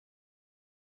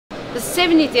The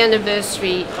 70th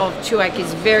anniversary of TUAC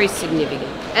is very significant.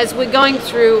 As we're going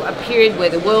through a period where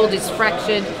the world is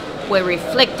fractured, we're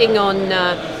reflecting on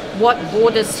what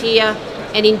brought us here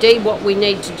and indeed what we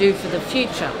need to do for the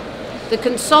future. The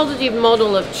consultative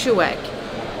model of TUAC,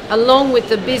 along with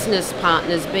the business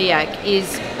partners BIAC,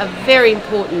 is a very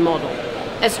important model.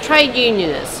 As trade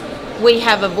unionists, we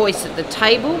have a voice at the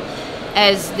table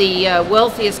as the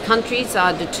wealthiest countries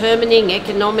are determining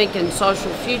economic and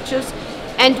social futures,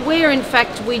 and where in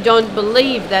fact we don't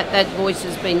believe that that voice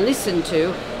has been listened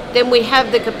to, then we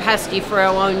have the capacity for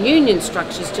our own union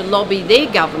structures to lobby their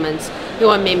governments who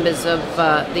are members of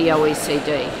the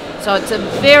OECD. So it's a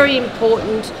very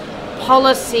important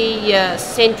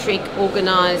policy-centric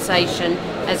organisation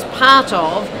as part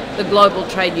of the global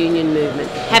trade union movement.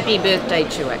 Happy birthday,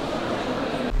 TUAC.